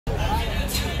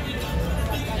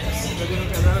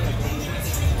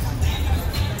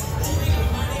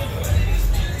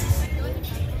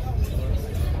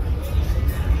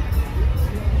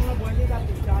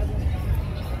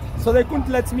So they couldn't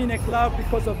let me in a club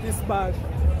because of this bag.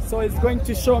 So it's going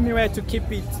to show me where to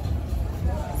keep it.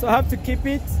 So I have to keep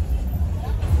it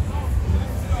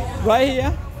right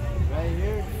here. Right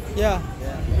here? Yeah.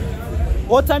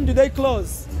 What time do they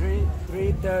close?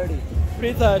 3:30.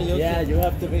 3:30, okay. Yeah, you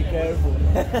have to be careful.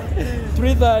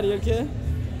 3:30, okay.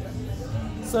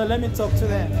 So let me talk to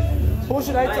them. Who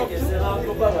should I talk to? Sí.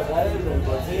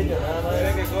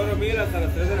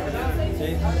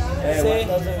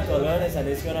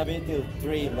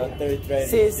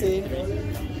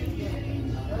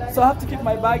 So I have to keep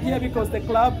my bag here because the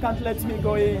club can't let me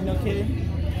go in, okay?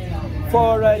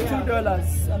 For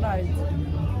 $2 a night.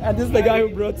 And this is the guy who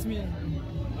brought me.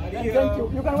 And thank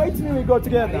you. You can wait till we go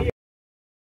together.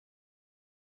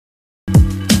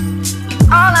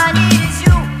 All I need is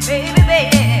you, baby,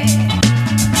 baby.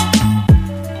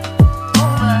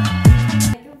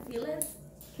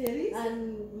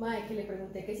 Que le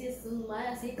pregunté que si es un mae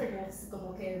así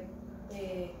como que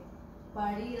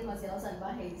party demasiado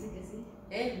salvaje, dice que sí.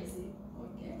 Él sí.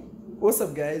 Okay. What's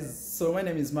up, guys? So my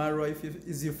name is Maro. If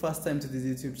it's your first time to this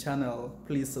YouTube channel,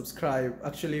 please subscribe.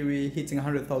 Actually, we're hitting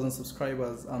 100,000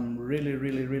 subscribers. I'm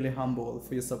really humble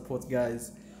for your support,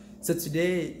 guys. So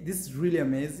today, this is really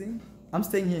amazing. I'm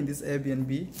staying here in this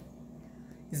Airbnb.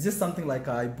 It's just something like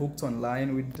I booked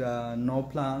online with no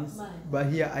plans. But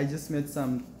here I just met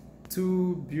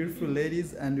two beautiful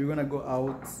ladies and we're gonna go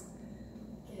out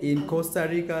in Costa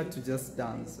Rica to just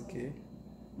dance, okay?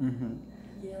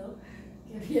 Yo,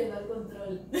 que pierda el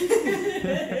control.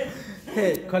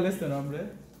 Hey, ¿cuál es tu nombre?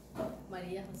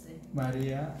 María José.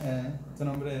 María, ¿tu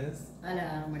nombre es?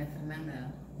 Hola, María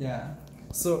Fernanda. Yeah.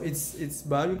 So it's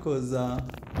bad because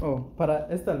para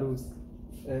esta luz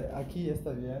aquí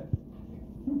está bien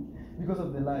because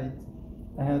of the light.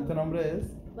 ¿Tu nombre es?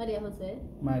 María José.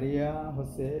 María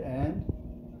José and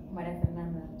María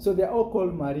Fernanda. So they're all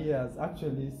called Marias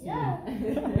actually. Yeah.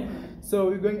 So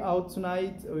we're going out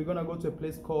tonight. We're gonna go to a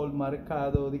place called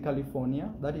Mercado de California.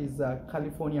 That is a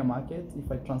California market if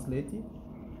I translate it.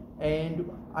 And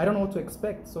I don't know what to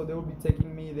expect. So they will be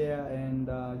taking me there and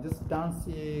just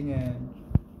dancing, and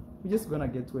we're just gonna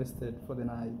get wasted for the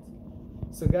night.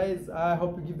 So guys, I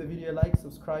hope you give the video a like,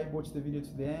 subscribe, watch the video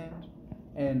to the end,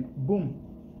 and boom.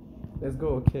 Let's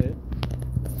go, okay?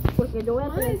 Porque yo voy a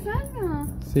hacer. salga.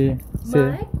 Sí.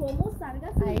 Mae, ¿cómo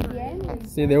salgas? Ahí viene.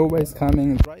 See, the Uber is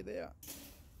coming right there.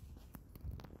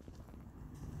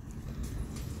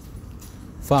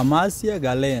 Farmacia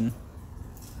Galen.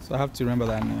 So I have to remember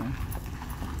that name.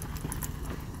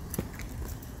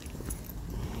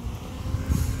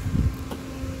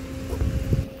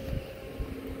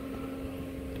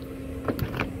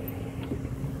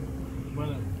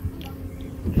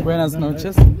 Buenas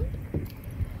noches.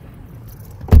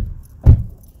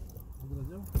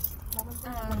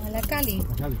 La Cali.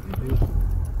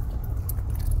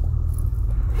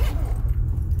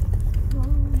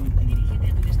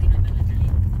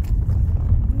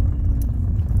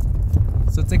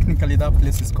 So technically that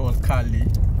place is called Cali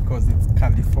because it's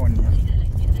California.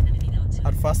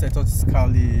 At first I thought it's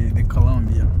Cali, the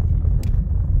Colombia.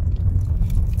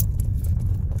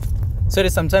 Sorry,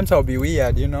 sometimes I'll be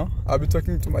weird, you know? I'll be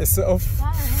talking to myself.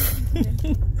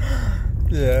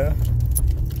 Yeah.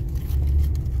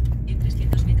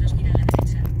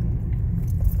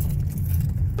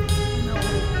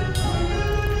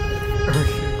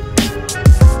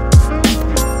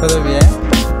 ¿Todo bien?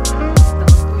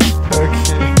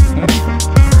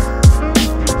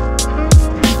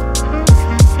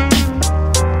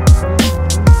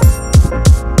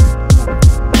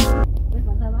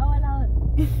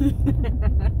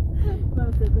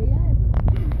 Cuando usted veía eso.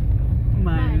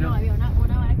 Mae, No, había una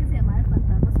vara que se llamaba el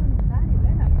fantasma solitario,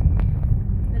 ¿verdad?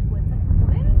 ¿El puente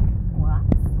cómo era? What?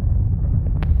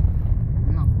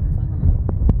 No, eso no.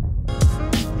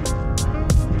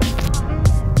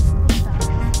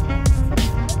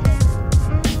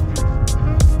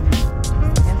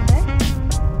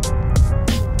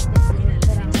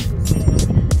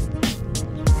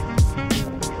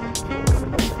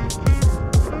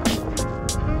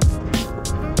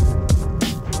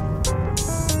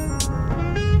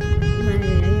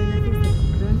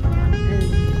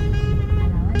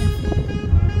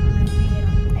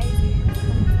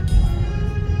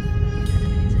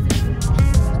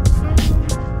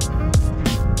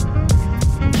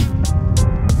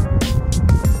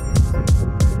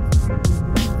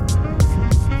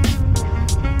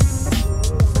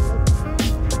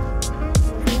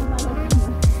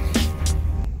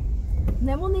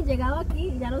 No hemos ni llegado aquí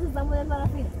y ya nos estamos yendo a la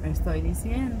fiesta. Estoy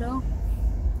diciendo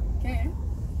que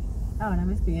ahora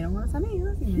me escribieron unos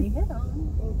amigos y me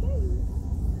dijeron, ok.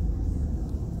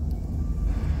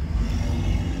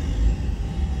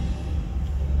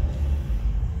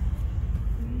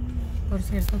 Por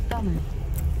cierto, tomen.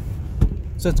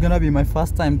 So it's gonna be my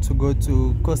first time to go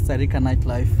to Costa Rica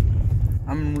nightlife.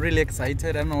 I'm really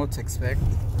excited. I don't know what to expect.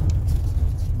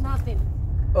 Nothing.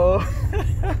 Oh,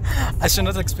 I should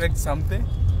not expect something.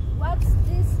 What's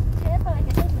this? ¿Qué? ¿Para qué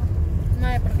es eso? No,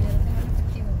 porque yo lo tengo en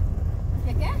efectivo.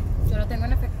 ¿Qué qué? Yo lo tengo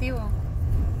en efectivo.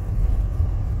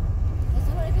 Eso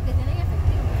es lo único que tienen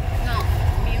efectivo. No,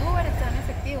 mi Uber está en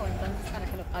efectivo, entonces para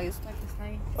que lo pague usted que está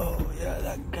ahí. Oh yeah,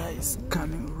 that guy is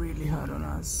coming really hard on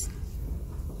us.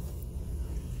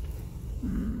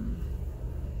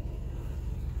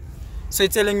 So you're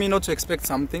telling me not to expect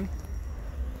something?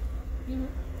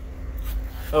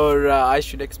 Or I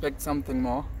should expect something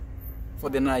more for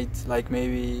the night, like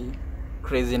maybe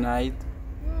crazy night?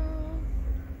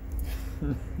 I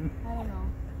don't know.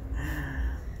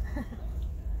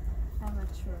 I'm not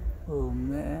sure. Oh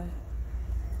man.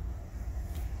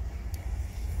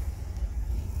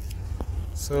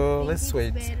 So let's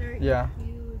wait. Yeah.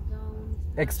 You don't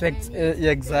Expect any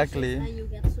yeah, exactly. expectations and you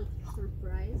get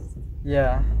surprised.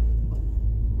 Yeah.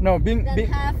 No, being That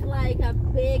have like a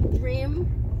big dream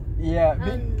yeah.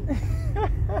 and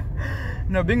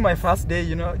No, being my first day,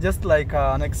 you know, just like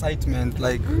an excitement,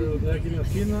 like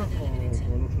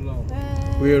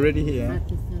we're already here.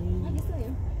 aquí está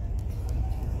bien.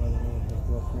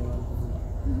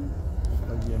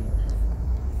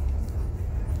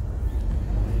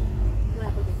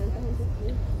 Bueno, porque tanta gente aquí.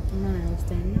 No,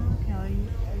 usted no, que hoy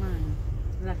no, man.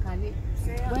 La calle.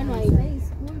 Bueno, ahí me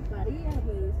disculparía.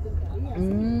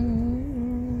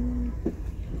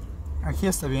 Aquí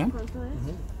está bien. ¿Cuánto es?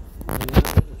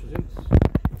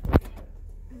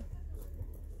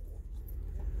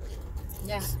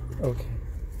 Ya. Okay.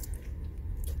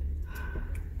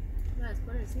 No, es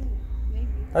por el cine. Maybe.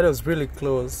 That was really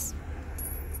close.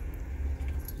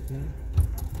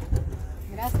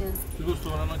 Gracias. Qué gusto,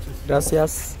 buenas noches.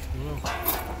 Gracias.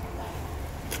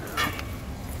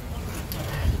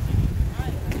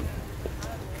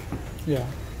 Yeah.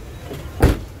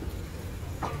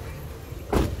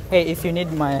 Hey, if you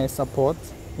need my support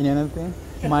in anything,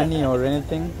 money or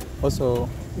anything, also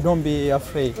don't be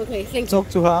afraid. Okay, thank you. Talk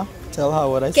to her, tell her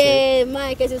what I said. Que,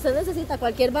 mae, que si usted necesita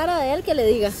cualquier vara de él, que le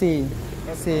diga. Sí,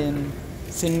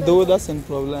 sin duda, sin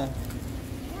problema.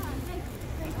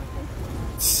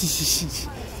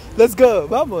 Let's go,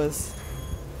 vamos.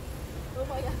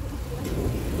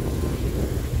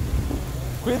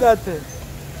 Cuídate.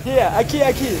 Here, aquí.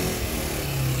 Okay.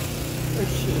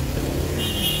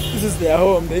 This is their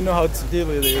home, they know how to deal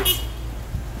with it.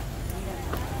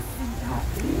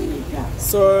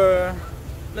 So,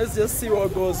 let's just see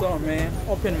what goes on, man.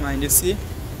 Open mind, you see?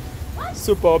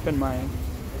 Super open mind.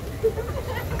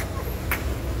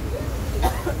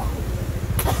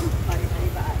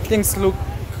 Things look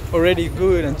already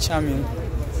good and charming.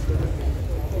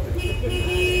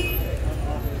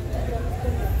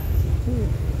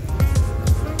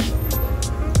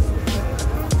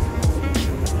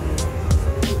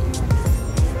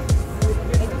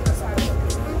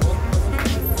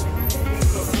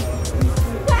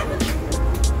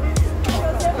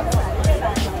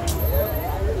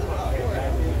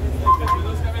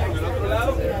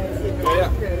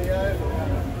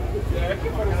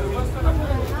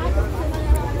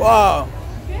 Wow,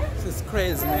 this is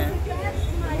crazy, man.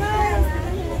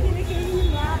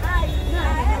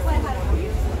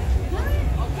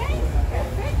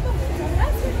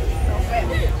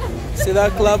 See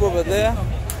that club over there?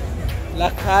 La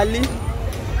Cali.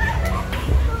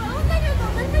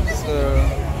 So,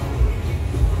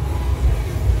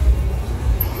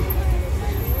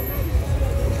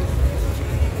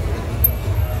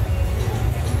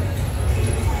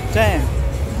 damn.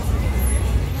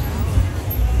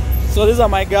 So these are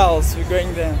my girls, we're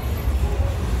going there.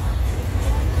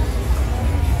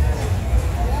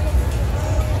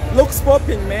 Looks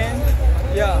popping, man.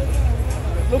 Yeah,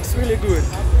 looks really good.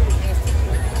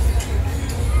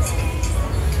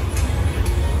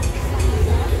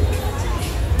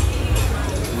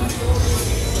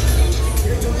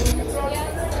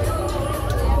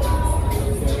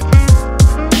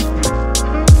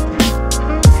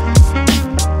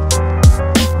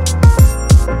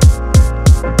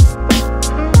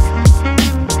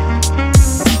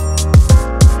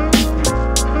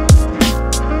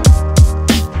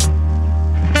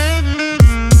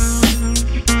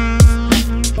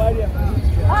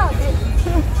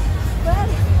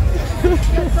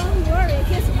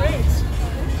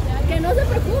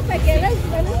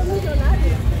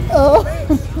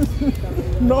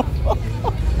 No.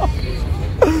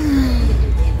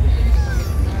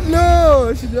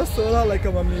 No, she just told her like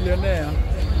I'm a millionaire.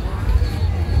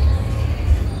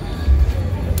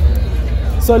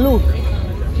 So look,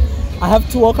 I have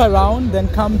to walk around, then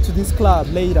come to this club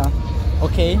later.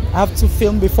 Okay, I have to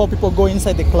film before people go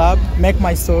inside the club, make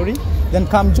my story, then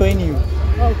come join you.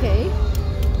 Okay.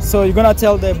 So you're gonna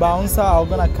tell the bouncer I'm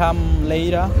gonna come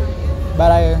later,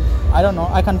 but I don't know.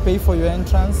 I can pay for your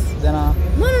entrance. Then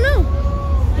No.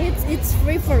 It's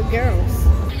free for girls.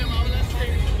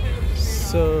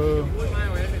 So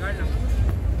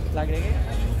 ¿la agregué?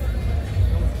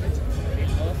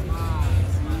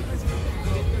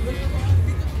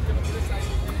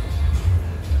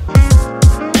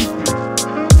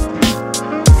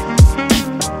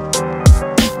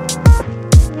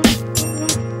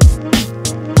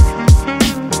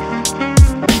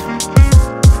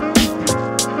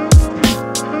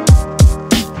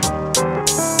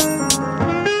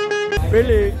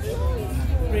 Really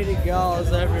pretty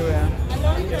girls everywhere.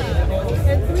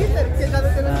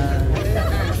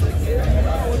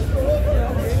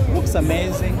 Looks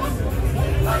amazing.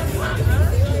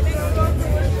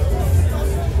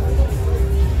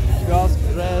 Girls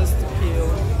dressed to kill.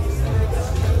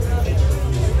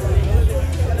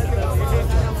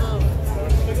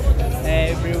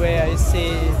 Everywhere I see,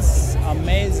 it's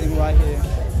amazing right here.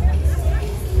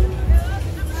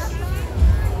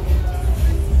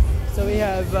 So we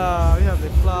have the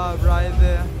club right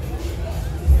there.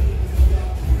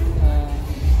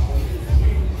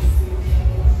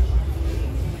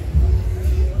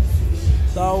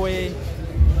 So we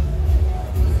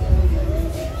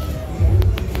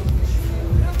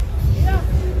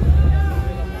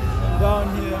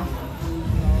down here.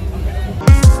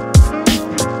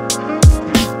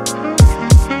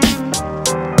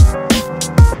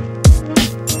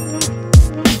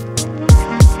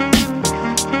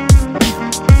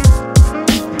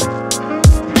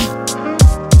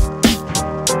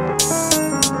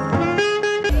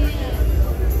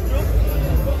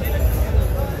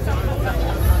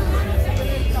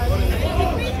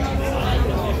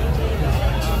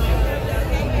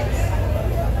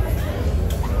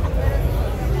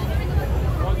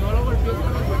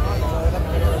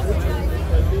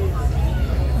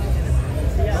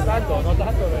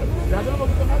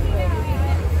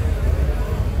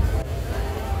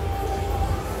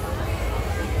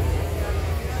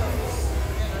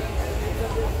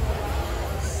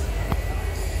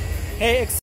 Hey,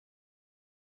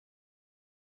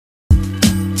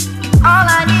 All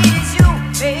I need